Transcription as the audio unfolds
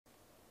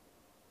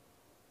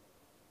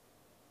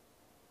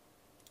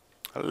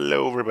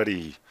Hello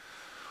everybody,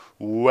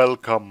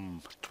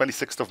 welcome.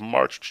 26th of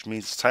March, which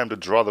means it's time to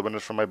draw the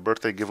winners for my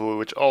birthday giveaway,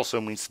 which also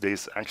means today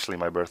is actually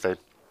my birthday.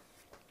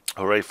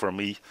 Hooray for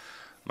me,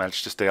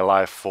 managed to stay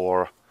alive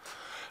for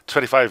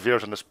 25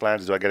 years on this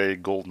planet. Do I get a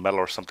gold medal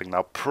or something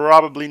now?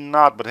 Probably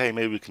not, but hey,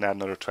 maybe we can add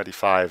another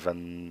 25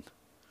 and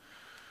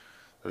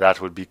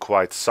that would be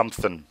quite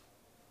something.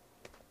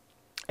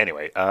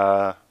 Anyway, it's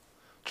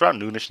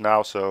around noonish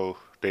now, so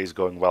day's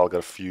going well. Got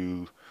a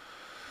few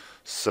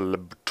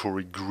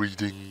celebratory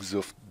greetings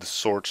of the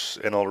sorts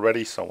in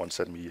already. Someone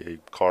sent me a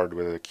card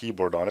with a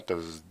keyboard on it.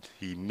 Does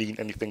he mean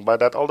anything by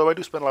that? Although I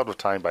do spend a lot of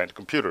time behind the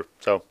computer,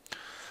 so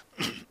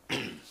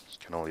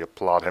can only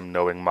applaud him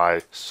knowing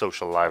my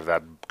social life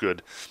that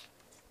good.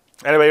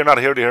 Anyway, you're not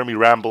here to hear me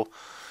ramble.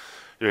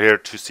 You're here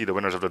to see the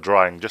winners of the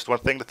drawing. Just one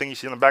thing, the thing you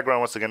see in the background,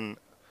 once again,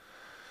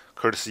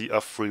 courtesy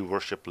of Free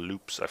Worship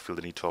Loops. I feel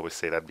the need to always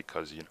say that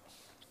because,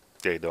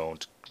 they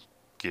don't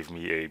give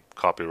me a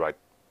copyright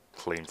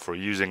claim for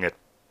using it.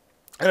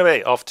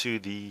 Anyway, off to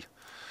the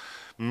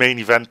main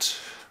event,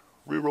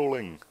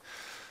 re-rolling.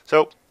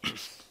 So,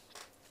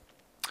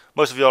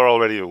 most of you are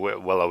already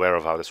well aware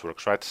of how this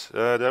works, right? Do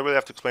I really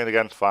have to explain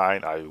again?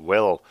 Fine, I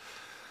will.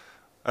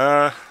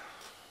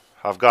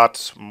 I've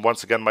got,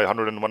 once again, my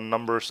 101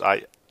 numbers.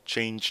 I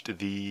changed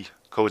the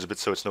codes a bit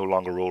so it's no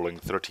longer rolling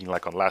 13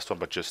 like on last one,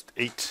 but just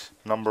 8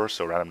 numbers,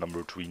 so random number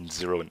between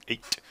 0 and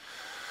 8.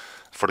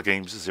 For the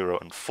games 0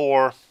 and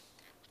 4.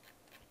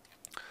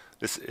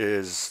 This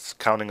is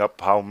counting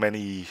up how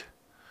many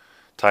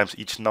times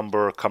each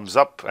number comes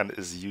up and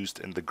is used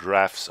in the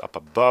graphs up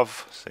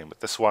above. Same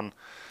with this one.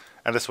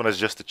 And this one is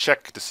just a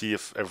check to see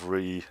if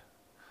every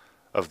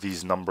of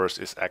these numbers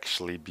is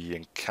actually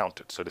being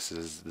counted. So this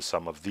is the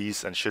sum of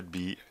these and should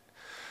be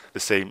the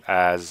same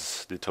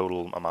as the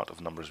total amount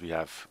of numbers we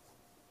have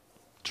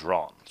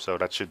drawn. So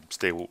that should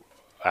stay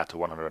at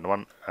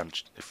 101.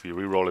 And if we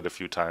re-roll it a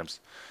few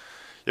times,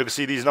 you can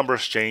see these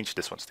numbers change.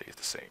 This one stays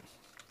the same,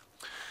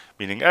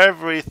 meaning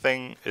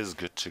everything is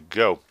good to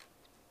go.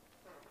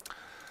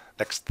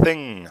 Next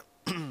thing,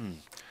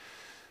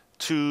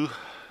 2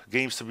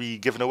 games to be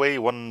given away.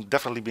 One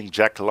definitely being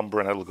Jack Lumber,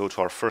 and that will go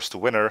to our first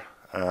winner.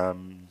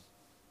 The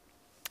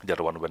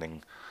other one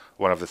winning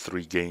one of the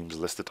 3 games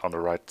listed on the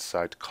right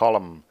side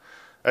column.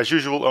 As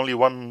usual, only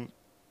 1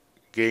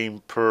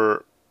 game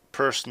per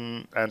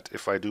person, and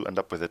if I do end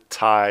up with a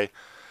tie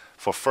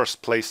for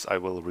first place, I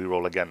will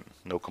re-roll again.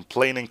 No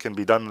complaining can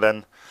be done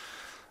then.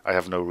 I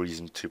have no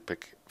reason to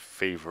pick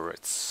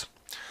favorites.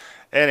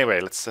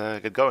 Anyway, let's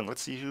get going.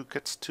 Let's see who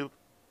gets to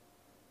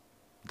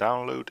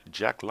download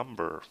Jack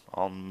Lumber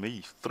on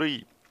me.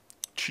 3,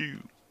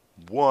 2,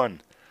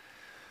 1.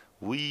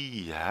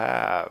 We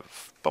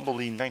have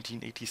Bumblebee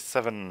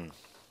 1987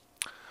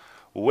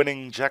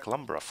 winning Jack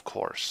Lumber, of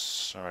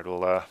course. Alright,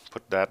 we'll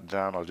put that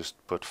down. I'll just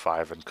put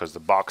 5 in because the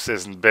box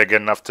isn't big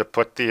enough to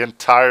put the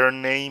entire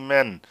name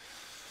in.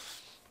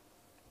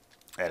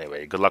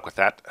 Anyway, good luck with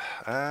that.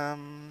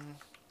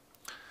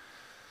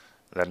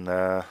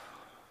 Then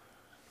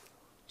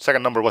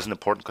second number wasn't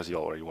important because he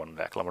already won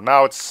Jack Lumber.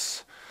 Now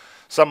it's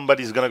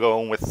somebody's gonna go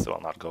home with, well,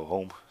 not go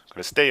home,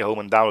 gonna stay home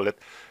and download it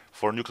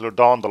for Nuclear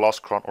Dawn, The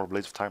Lost Crown, or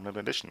Blades of Time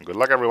Limited Edition. Good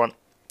luck, everyone.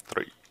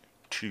 3,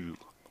 2,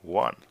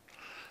 1.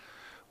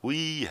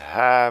 We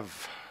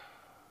have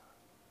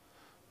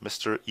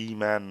Mr.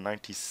 E-Man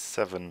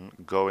 97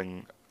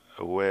 going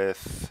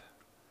with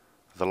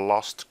The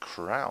Lost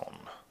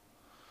Crown.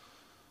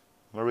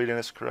 Am I reading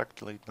this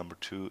correctly? Number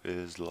 2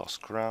 is The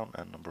Lost Crown,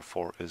 and number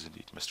 4 is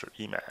indeed Mr.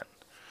 E-Man.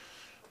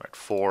 Right,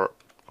 4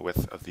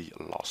 with The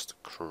Lost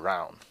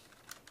Crown.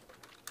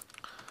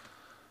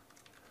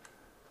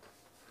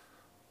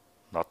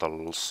 Not the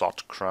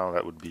Lost Crown,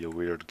 that would be a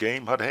weird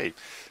game, but hey,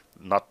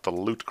 not the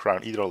Loot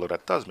Crown either, although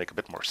that does make a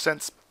bit more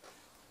sense.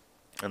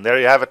 And there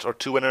you have it, our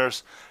 2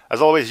 winners.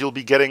 As always, you'll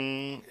be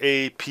getting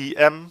a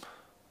PM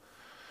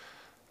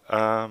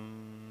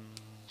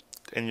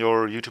in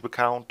your YouTube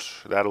account.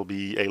 That'll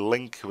be a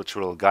link which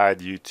will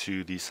guide you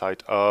to the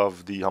site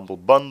of the Humble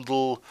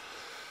Bundle,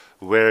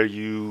 where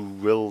you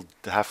will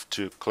have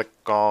to click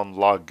on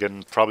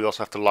login. Probably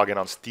also have to log in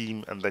on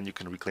Steam, and then you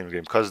can reclaim your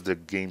game, because the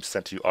games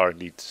sent to you are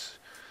indeed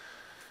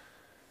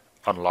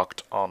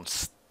unlocked on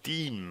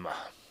Steam.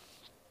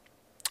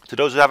 To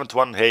those who haven't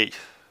won, hey,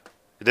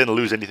 you didn't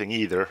lose anything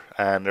either,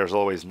 and there's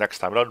always next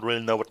time. I don't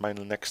really know what my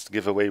next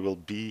giveaway will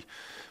be.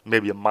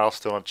 Maybe a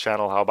milestone on the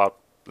channel. How about,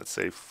 let's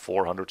say,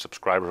 400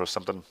 subscribers or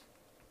something?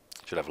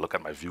 Should have a look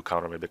at my view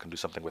counter. Maybe I can do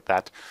something with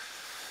that.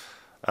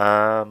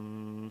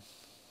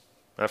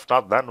 If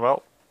not, then,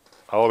 well,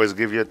 I'll always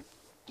give you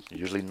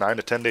usually 9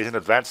 to 10 days in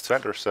advance to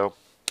enter. So,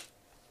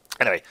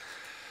 anyway,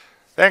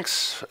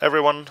 thanks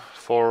everyone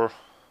for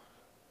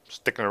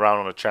sticking around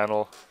on the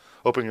channel.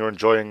 Hoping you're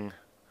enjoying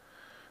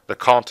the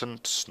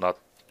content.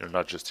 You're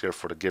not just here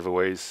for the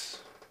giveaways.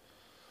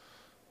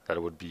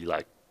 That would be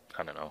like,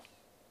 I don't know.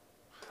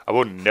 I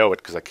wouldn't know it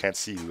because I can't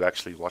see you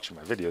actually watching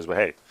my videos, but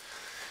hey,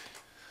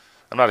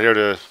 I'm not here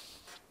to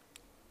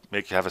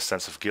make you have a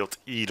sense of guilt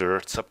either.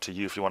 It's up to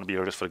you if you want to be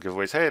artist for the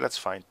giveaways. Hey, that's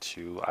fine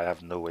too. I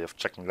have no way of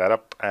checking that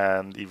up,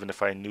 and even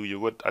if I knew you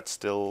would, I'd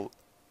still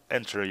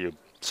enter you.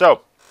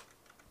 So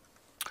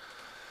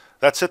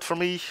that's it for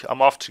me.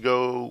 I'm off to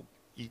go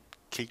eat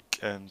cake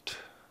and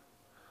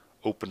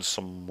open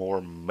some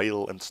more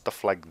mail and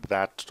stuff like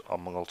that.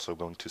 I'm also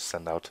going to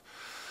send out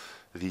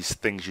these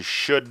things. You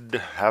should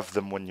have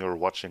them when you're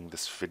watching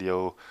this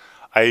video.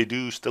 I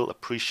do still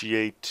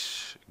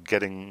appreciate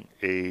getting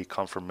a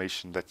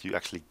confirmation that you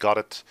actually got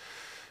it.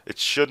 It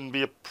shouldn't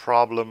be a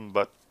problem,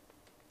 but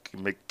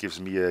it gives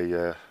me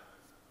a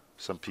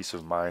some peace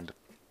of mind.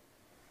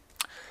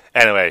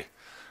 Anyway,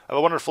 have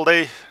a wonderful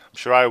day. I'm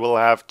sure I will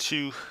have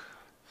too.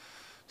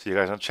 See you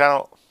guys on the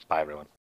channel. Bye, everyone.